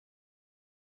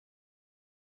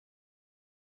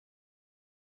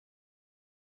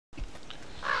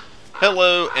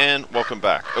Hello and welcome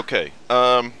back. Okay,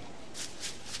 let's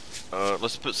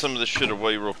put some of this shit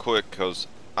away real quick, cause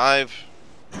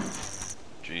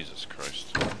Jesus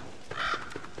Christ.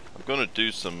 I'm gonna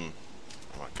do some,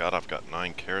 oh my god, I've got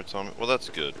 9 carrots on me. Well, that's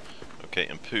good. Okay,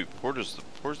 and poop. Where's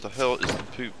the hell is the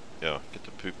poop? Yeah, get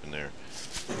the poop in there.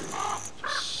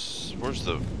 Where's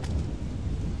the,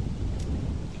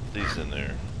 get these in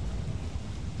there.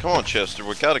 Come on, Chester,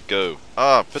 we gotta go.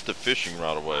 Ah, put the fishing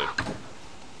rod away.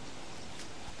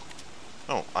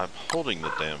 Oh, I'm holding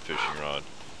the damn fishing rod.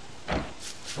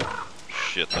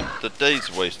 Shit, the day's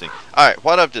wasting. Alright,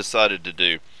 what I've decided to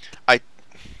do, I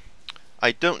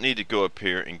don't need to go up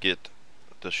here and get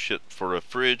the shit for a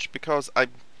fridge because I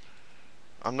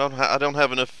don't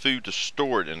have enough food to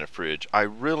store it in a fridge. I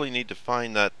really need to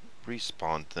find that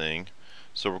respawn thing.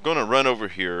 So we're gonna run over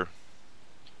here.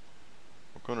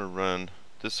 We're gonna run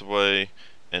this way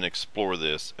and explore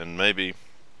this, and maybe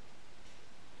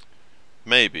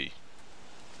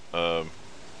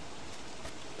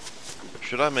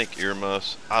should I make ear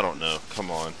muffs? I don't know. Come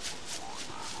on.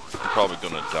 I'm probably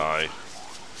gonna die.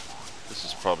 This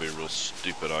is probably a real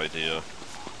stupid idea.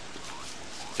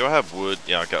 Do I have wood?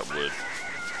 Yeah, I got wood.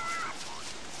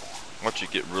 Watch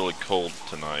it get really cold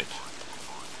tonight.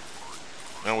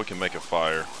 Now we can make a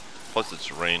fire. Plus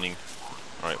it's raining.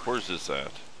 Alright, where's this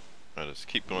at? Alright, let's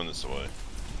keep going this way.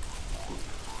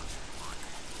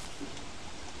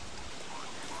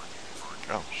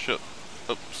 Oh, shit.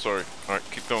 Oh, sorry. Alright,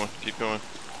 keep going, keep going.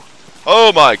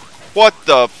 Oh my, what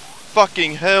the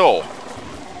fucking hell?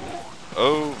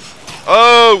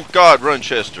 Oh God, run,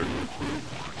 Chester.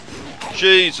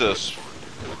 Jesus.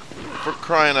 For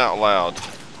crying out loud.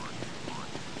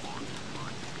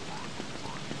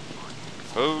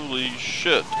 Holy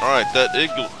shit. Alright, that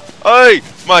igloo. Hey,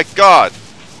 my God.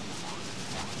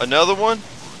 Another one?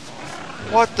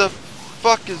 What the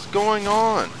fuck is going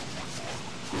on?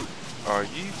 Are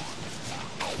you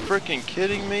freaking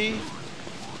kidding me?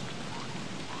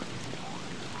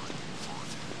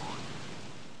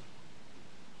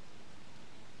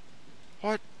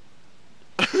 What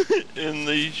in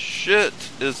the shit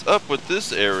is up with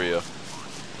this area?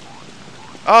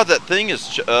 Ah, that thing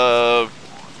is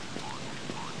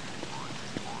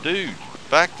dude,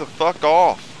 back the fuck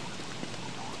off.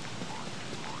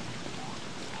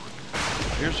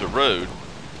 Here's a road.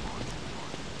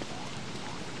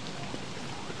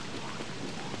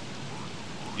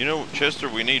 You know, Chester,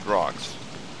 we need rocks.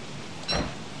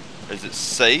 Is it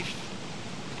safe?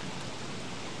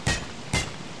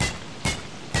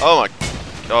 Oh my...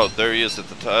 Oh, there he is at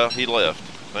the top. He left.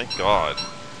 Thank God.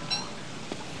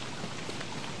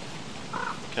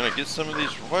 Can I get some of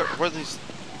these... Where are these...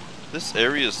 This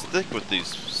area is thick with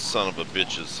these son of a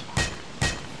bitches.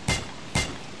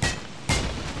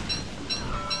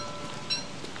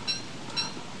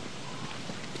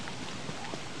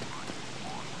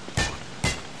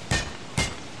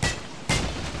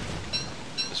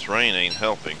 Rain ain't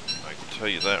helping, I can tell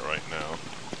you that right now.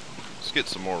 Let's get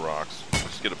some more rocks.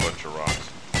 Let's get a bunch of rocks.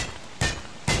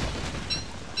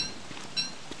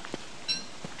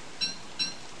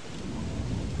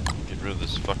 Get rid of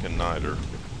this fucking niter.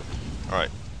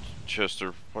 Alright,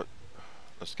 Chester, what?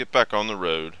 Let's get back on the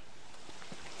road.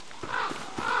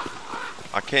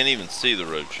 I can't even see the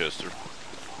road, Chester.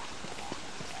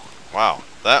 Wow,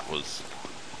 that was...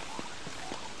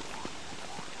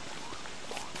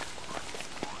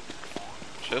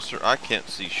 Chester, I can't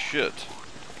see shit.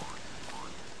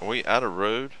 Are we out of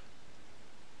road?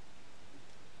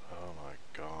 Oh my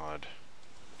God.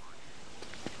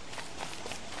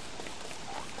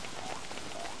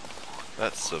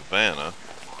 That's Savannah.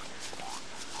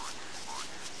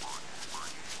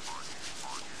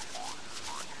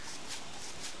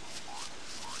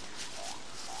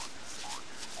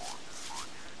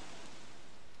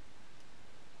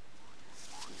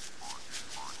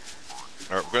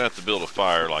 Alright, we're gonna have to build a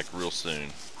fire like real soon.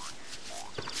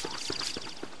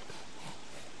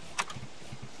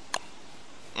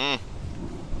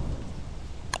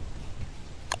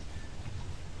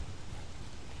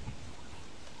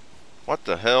 What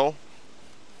the hell?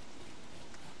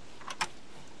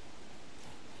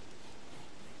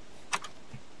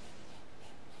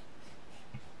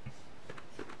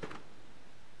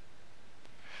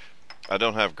 I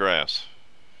don't have grass.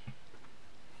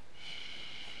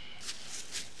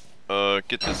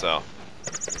 Get this out.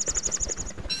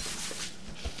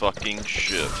 Fucking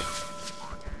shit.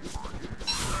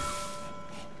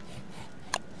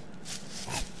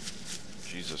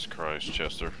 Jesus Christ,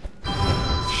 Chester.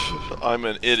 I'm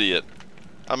an idiot.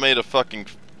 I made a fucking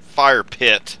fire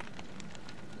pit.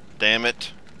 Damn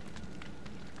it.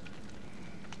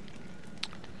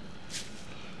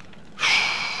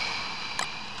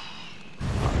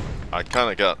 I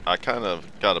kind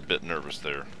of got a bit nervous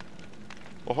there.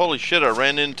 Well, holy shit, I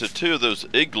ran into two of those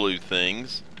igloo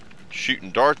things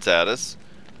shooting darts at us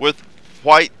with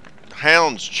white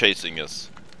hounds chasing us.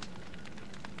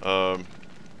 For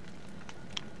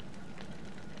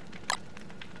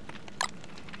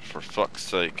fuck's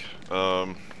sake.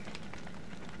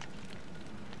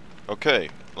 Okay,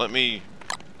 let me...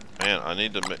 Man, I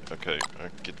need to make... Okay,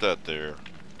 get that there.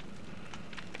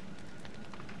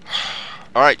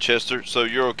 Alright, Chester, so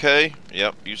you're okay?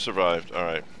 Yep, you survived.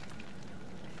 Alright.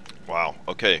 Wow,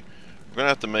 okay. We're gonna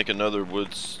have to make another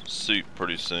wood suit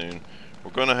pretty soon.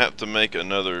 We're gonna have to make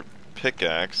another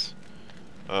pickaxe.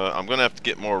 I'm gonna have to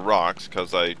get more rocks,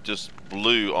 because I just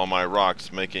blew all my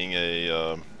rocks making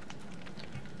a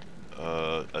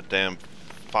damn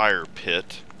fire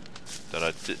pit that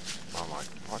I did... Oh my...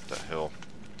 What the hell?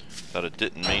 That I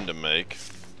didn't mean to make.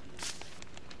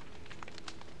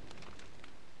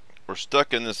 We're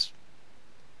stuck in this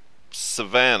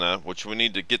savannah, which we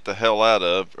need to get the hell out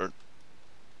of, or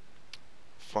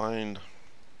find...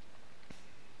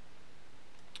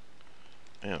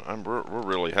 Man, we're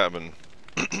really having...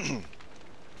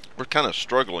 we're kind of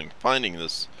struggling finding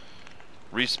this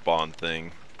respawn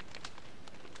thing.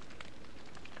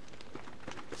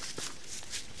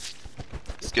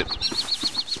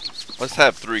 Let's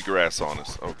have 3 grass on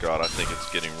us. Oh god, I think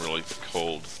it's getting really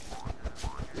cold.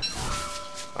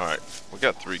 Alright, we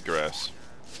got 3 grass.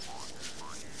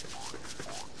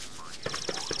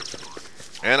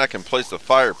 And I can place a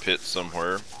fire pit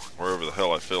somewhere. Wherever the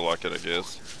hell I feel like it, I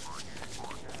guess.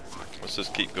 Let's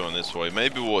just keep going this way.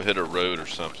 Maybe we'll hit a road or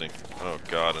something. Oh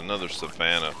god, another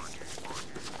savanna.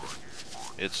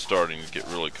 It's starting to get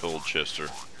really cold, Chester.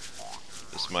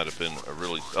 This might have been a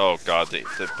really... Oh god, the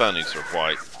bunnies are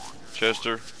white.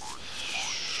 Chester,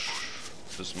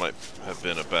 this might have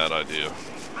been a bad idea.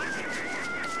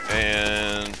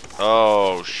 And...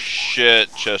 Oh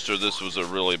shit, Chester, this was a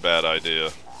really bad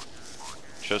idea.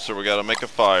 Chester, we gotta make a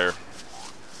fire.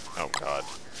 Oh god.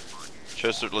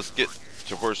 Chester, let's get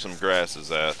to where some grass is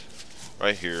at.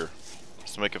 Right here.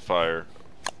 Let's make a fire.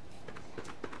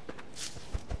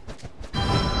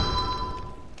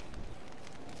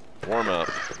 Warm up.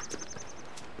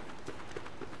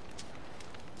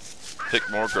 Pick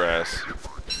more grass.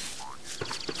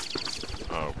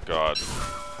 Oh god.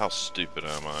 How stupid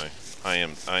am I? I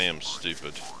am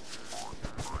stupid.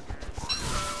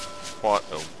 What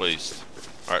a waste.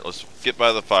 Alright, let's get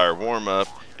by the fire, warm up,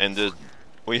 and then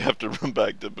we have to run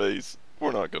back to base.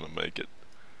 We're not gonna make it.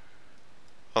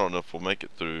 I don't know if we'll make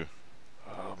it through.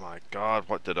 Oh my god,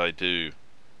 what did I do?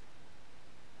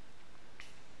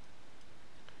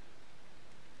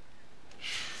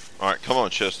 Alright, come on,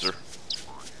 Chester.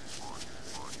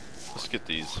 Let's get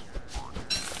these.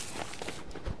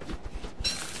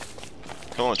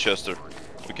 Come on, Chester.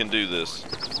 We can do this.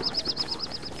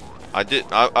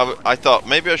 I thought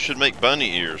maybe I should make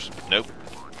bunny ears. Nope.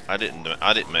 I didn't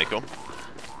make them.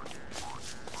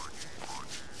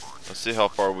 Let's see how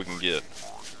far we can get.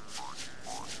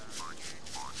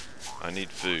 I need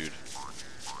food.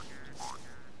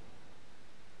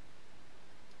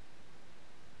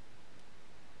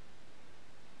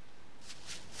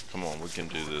 Come on, we can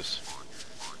do this.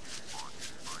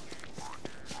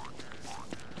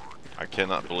 I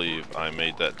cannot believe I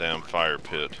made that damn fire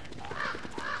pit.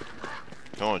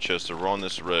 Come on, Chester, we're on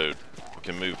this road. We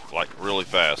can move, like, really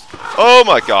fast. Oh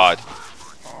my god!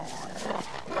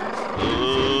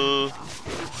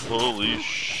 Holy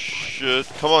shit.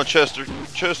 Come on, Chester.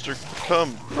 Chester,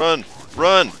 come. Run.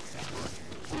 Run!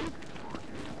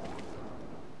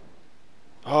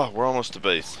 Oh, we're almost to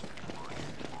base.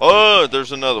 Oh,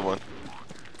 there's another one.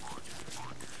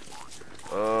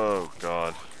 Oh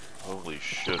god. Holy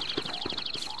shit.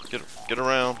 Get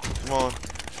around. Come on.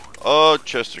 Oh,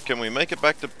 Chester, can we make it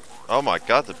back to... Oh my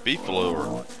god, the beef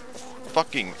blower.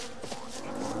 Fucking...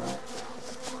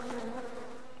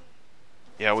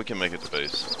 Yeah, we can make it to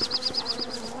base.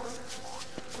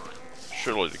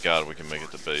 Surely to god we can make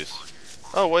it to base.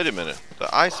 Oh, wait a minute.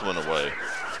 The ice went away.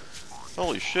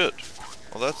 Holy shit.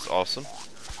 Well, that's awesome.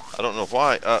 I don't know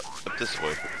why. Up this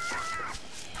way.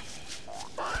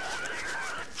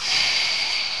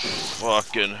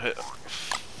 Fucking hell.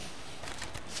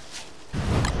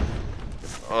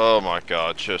 Oh my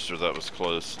god, Chester, that was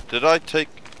close. Did I take...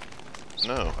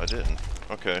 No, I didn't.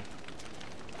 Okay.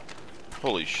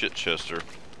 Holy shit, Chester.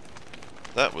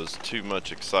 That was too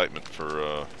much excitement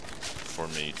for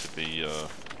me to be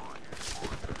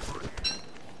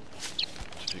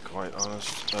quite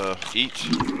honest. Eat.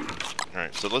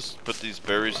 Alright, so let's put these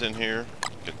berries in here.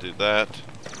 We can do that.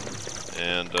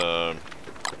 And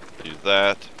do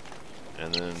that.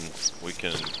 and then we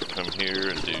can come here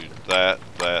and do that,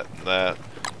 that, that.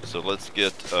 So let's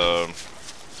get a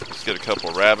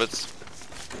couple rabbits.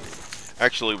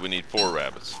 Actually, we need 4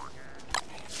 rabbits.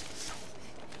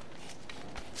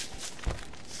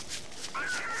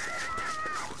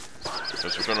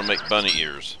 Because we're going to make bunny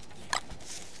ears.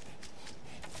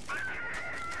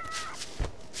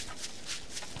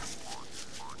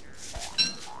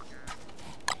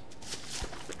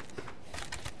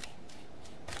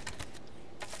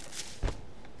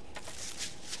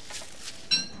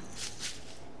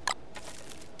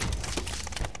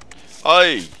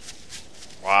 Hey!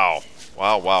 Wow.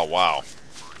 Wow, wow, wow.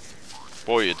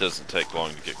 Boy, it doesn't take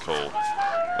long to get cold.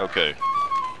 Okay.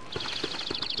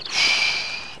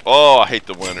 Oh, I hate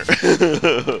the winter.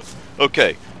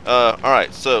 Okay.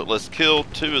 Alright, so let's kill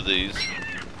 2 of these.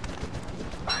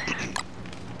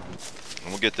 And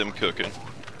we'll get them cooking.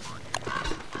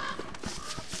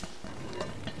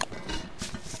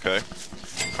 Okay.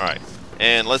 Alright.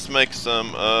 And let's make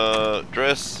some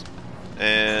dress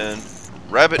and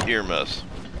rabbit earmuffs.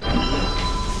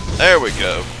 There we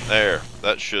go. There.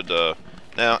 That should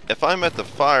now if I'm at the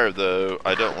fire though,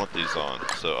 I don't want these on.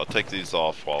 So I'll take these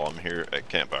off while I'm here at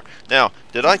campfire. Now,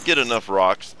 did I get enough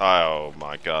rocks? Oh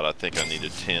my god, I think I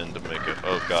needed 10 to make it.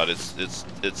 Oh god,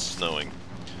 it's snowing.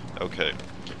 Okay.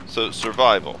 So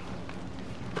survival.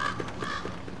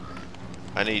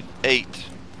 I need 8.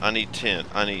 I need 10.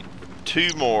 I need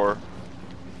 2 more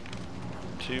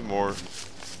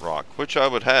rock, which I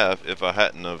would have if I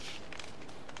hadn't have.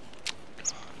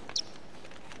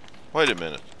 Wait a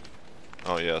minute.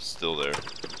 Oh yeah, it's still there.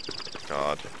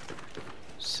 God.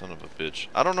 Son of a bitch.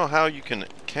 I don't know how you can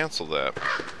cancel that.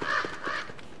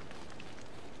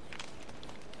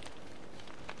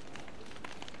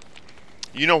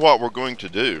 You know what we're going to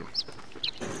do,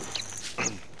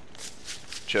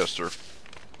 Chester?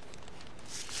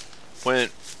 When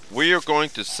we are going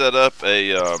to set up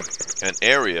a an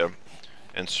area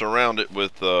and surround it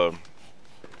with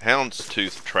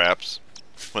houndstooth traps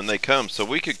when they come, so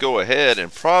we could go ahead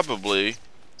and probably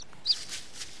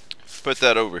put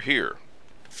that over here,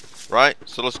 right?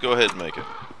 So let's go ahead and make it.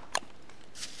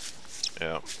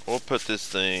 Yeah, we'll put this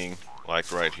thing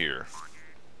like right here.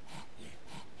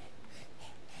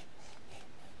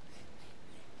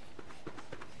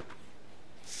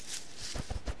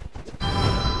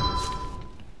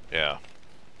 Yeah.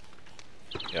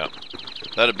 Yeah.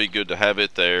 That'd be good to have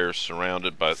it there,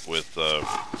 surrounded with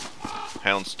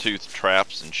houndstooth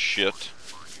traps and shit,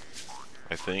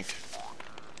 I think.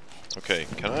 Okay,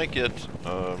 can I get,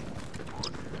 my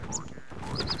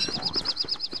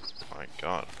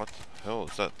god, what the hell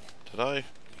is that? Did I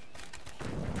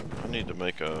need to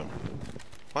make a,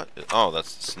 what? Oh,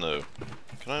 that's the snow.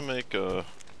 Can I make a,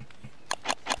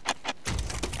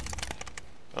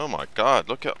 oh my god,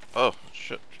 look how, oh,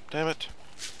 shit, damn it.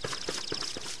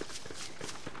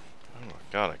 Oh my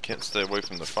god, I can't stay away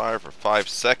from the fire for 5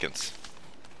 seconds.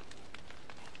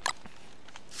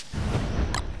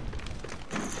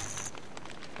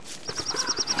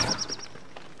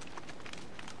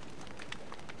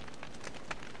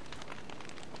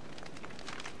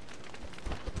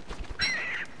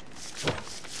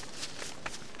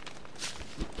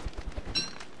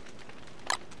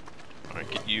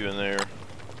 You in there.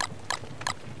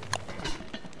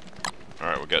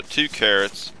 Alright, we got 2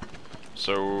 carrots.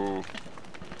 So,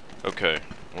 okay,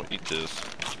 we'll eat this.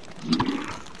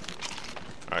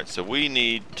 Alright, so we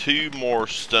need 2 more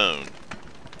stone.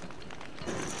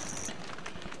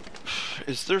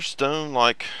 Is there stone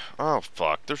like, oh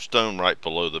fuck, there's stone right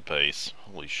below the base.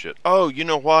 Holy shit. Oh, you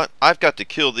know what? I've got to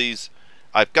kill these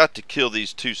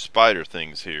 2 spider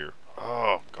things here.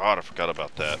 Oh god, I forgot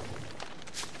about that.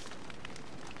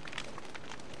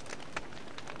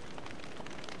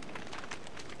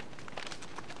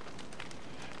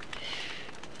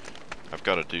 I've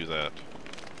got to do that.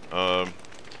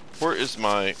 Where is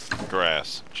my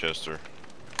grass, Chester?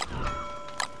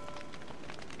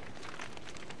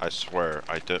 I swear,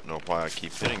 I don't know why I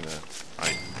keep hitting that.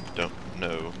 I don't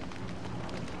know.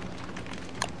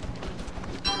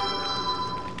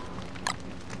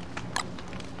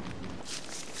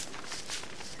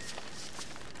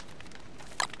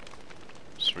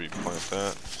 So we plant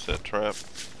that, set trap.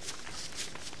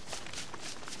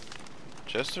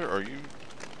 Chester, are you...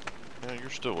 Yeah,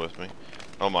 you're still with me.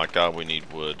 Oh my god, we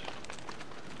need wood.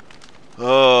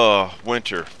 Oh,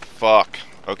 winter. Fuck.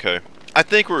 Okay. I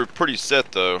think we're pretty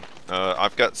set though.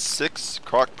 I've got 6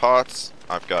 crock pots.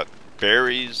 I've got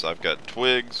berries. I've got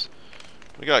twigs.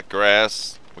 We got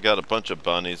grass. We got a bunch of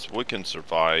bunnies. We can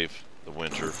survive the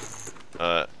winter.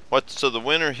 So the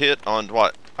winter hit on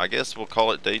what? I guess we'll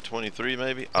call it day 23,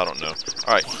 maybe. I don't know.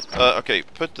 All right. Okay.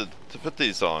 Put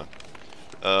these on.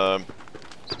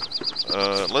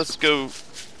 Let's go.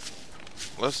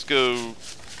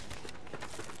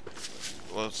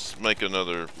 Let's make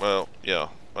another. Well, yeah.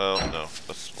 Well, no.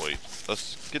 Let's wait.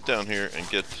 Let's get down here and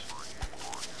get.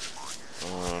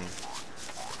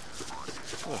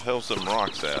 Where the hell's them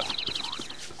rocks at?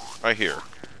 Right here.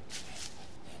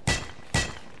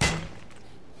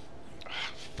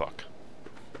 Fuck.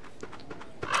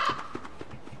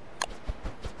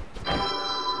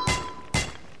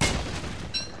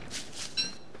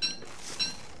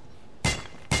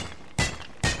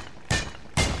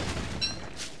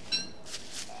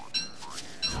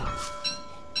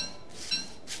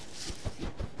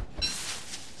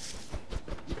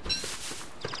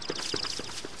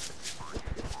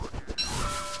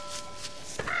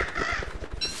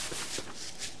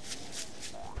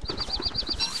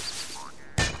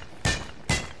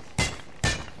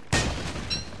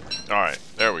 Alright,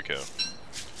 there we go.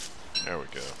 There we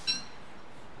go.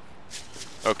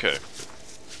 Okay.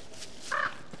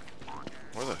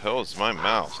 Where the hell is my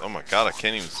mouse? Oh my god, I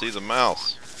can't even see the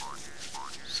mouse.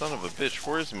 Son of a bitch,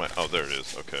 where is my... Oh, there it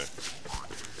is. Okay.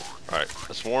 Alright,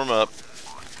 let's warm up.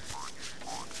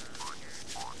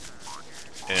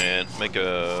 And make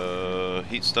a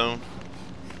heat stone.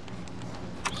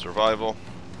 Survival.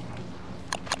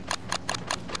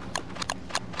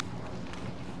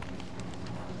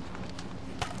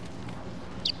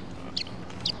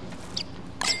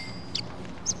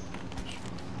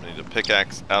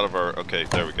 Pickaxe out of our... Okay,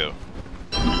 there we go.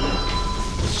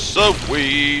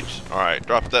 Sweet! Alright,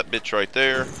 drop that bitch right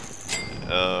there.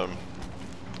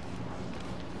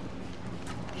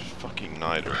 Fucking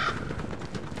niter.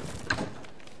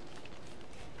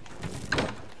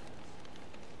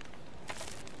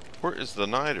 Where is the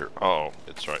niter? Oh,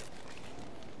 it's right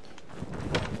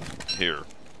here.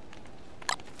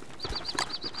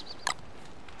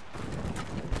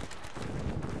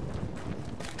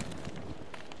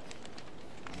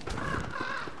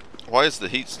 Why is the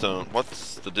heat stone?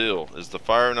 What's the deal? Is the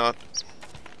fire not...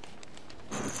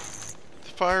 The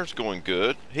fire's going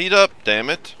good. Heat up, damn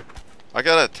it. I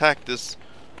gotta attack this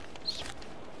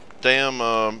damn,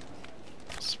 Oh,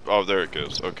 there it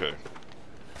goes. Okay.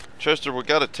 Chester, we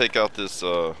gotta take out this,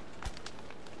 Oh,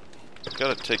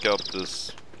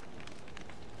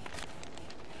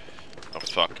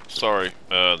 fuck. Sorry.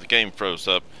 The game froze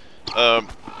up.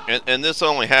 And this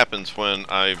only happens when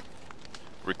I'm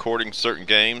recording certain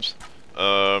games.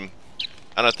 And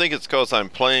I think it's because I'm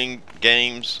playing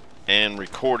games and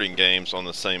recording games on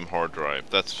the same hard drive.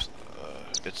 That's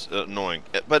it's annoying,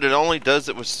 but it only does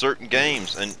it with certain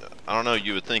games, and I don't know,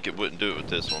 you would think it wouldn't do it with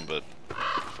this one, but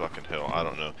fucking hell, I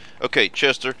don't know. Okay,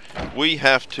 Chester, we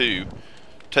have to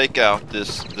take out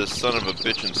this son of a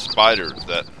bitchin' spider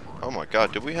that... Oh my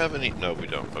god, do we have any? No, we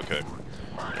don't. Okay,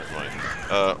 never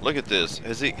mind. Look at this.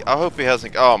 Has he... I hope he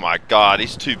hasn't... Oh my god,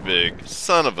 he's too big.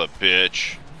 Son of a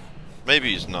bitch.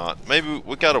 Maybe he's not. Maybe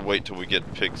we gotta wait till we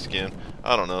get pig skin.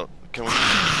 I don't know. Can we...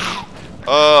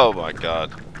 Oh my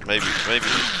god. Maybe he's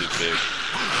too big.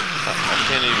 I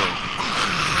can't even...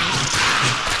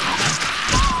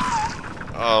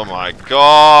 Oh my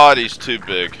god, he's too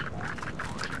big.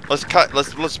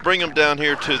 Let's bring him down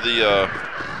here to the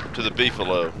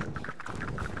beefalo.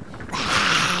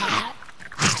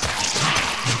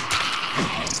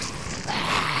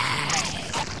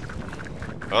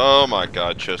 Oh my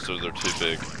god, Chester, they're too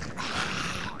big.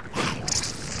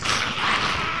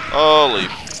 Holy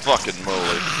fucking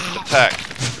moly. Attack.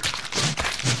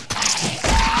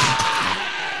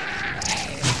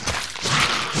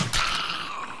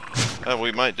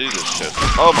 We might do this, Chester.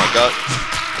 Oh my god.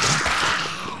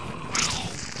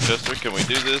 Chester, can we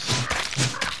do this?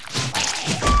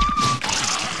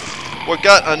 We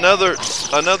got another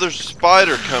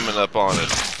spider coming up on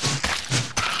us.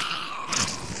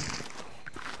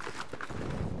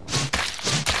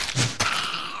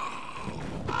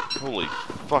 Holy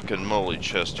fucking moly,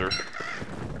 Chester.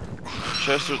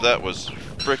 Chester, that was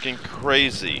freaking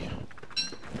crazy.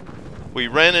 We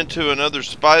ran into another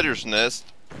spider's nest,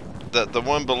 the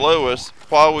one below us,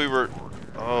 while we were...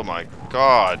 Oh my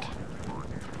god.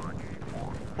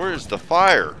 Where is the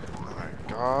fire? Oh my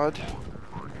god.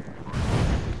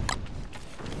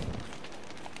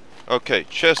 Okay,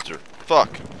 Chester.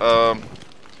 Fuck.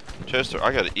 Chester,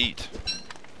 I gotta eat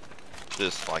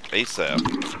this like ASAP.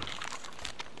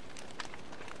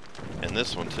 And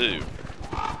this one too.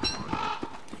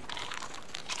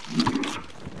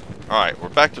 Alright, we're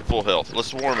back to full health.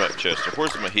 Let's warm up, Chester.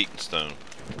 Where's my heat stone?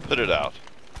 Put it out.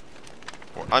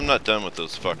 I'm not done with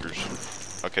those fuckers.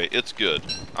 Okay, it's good.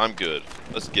 I'm good.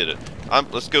 Let's get it.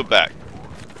 Let's go back.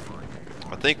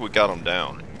 I think we got them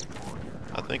down.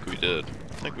 I think we did.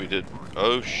 I think we did.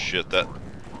 Oh shit, that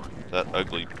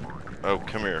ugly. Oh,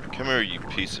 come here. Come here, you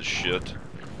piece of shit.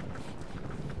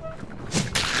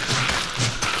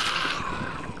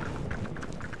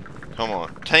 Come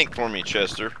on. Tank for me,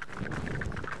 Chester.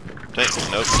 Tank.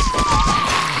 Nope.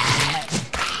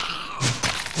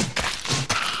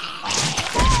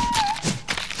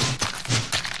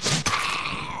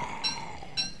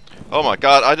 Oh my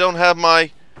god, I don't have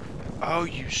my... Oh,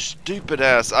 you stupid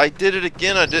ass. I did it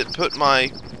again. I didn't put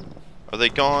my... Are they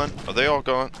gone? Are they all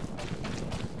gone?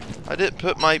 I didn't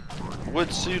put my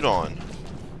wood suit on.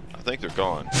 I think they're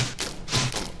gone.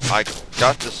 I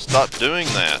got to stop doing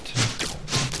that.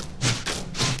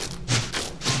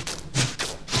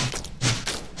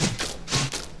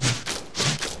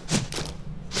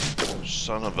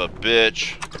 Son of a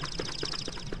bitch.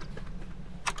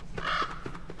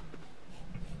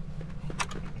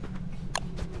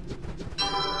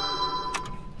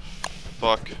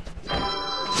 Fuck.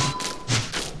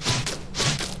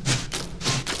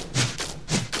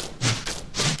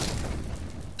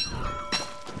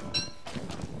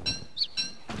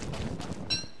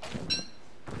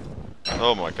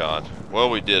 Oh my god. Well,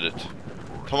 we did it.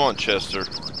 Come on, Chester.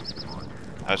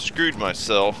 I screwed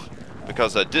myself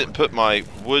because I didn't put my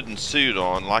wooden suit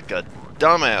on like a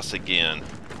dumbass again.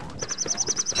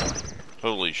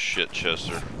 Holy shit,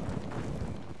 Chester.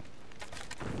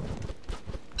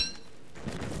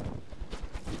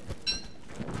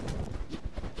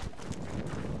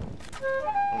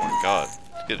 Oh my god.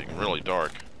 It's getting really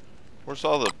dark. Where's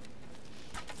all the...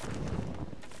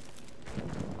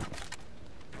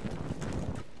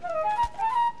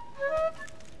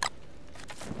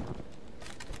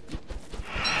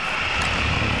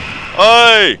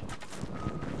 Hey!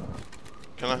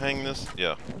 Can I hang this?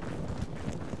 Yeah.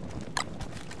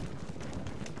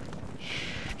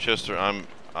 Chester, I'm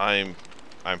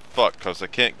fucked because I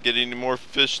can't get any more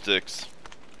fish sticks.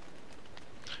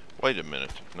 Wait a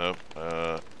minute. No.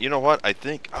 You know what? I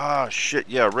think... Ah, shit.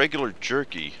 Yeah, regular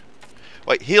jerky.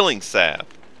 Wait, healing salve.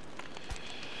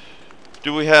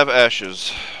 Do we have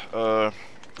ashes?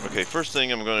 Okay, first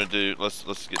thing I'm going to do,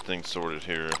 let's get things sorted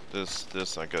here.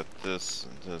 This, I got this.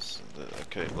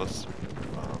 Okay, let's...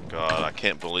 Oh, God, I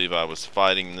can't believe I was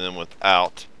fighting them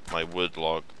without my wood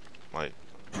log.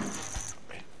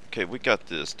 Okay, we got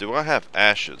this. Do I have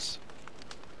ashes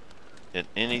in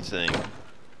anything?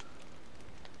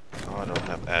 Oh, I don't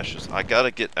have ashes. I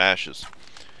gotta get ashes.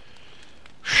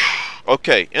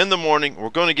 Okay, in the morning, we're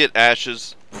going to get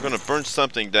ashes. We're going to burn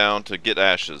something down to get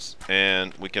ashes.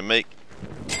 And we can make...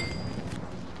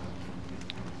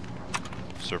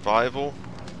 Survival.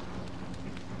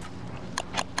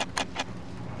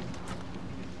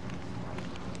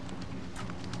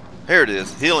 Here it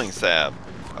is. Healing salve.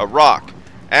 A rock.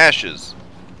 Ashes.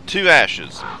 2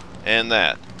 ashes. And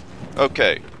that.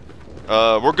 Okay.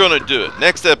 We're going to do it.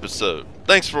 Next episode.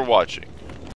 Thanks for watching.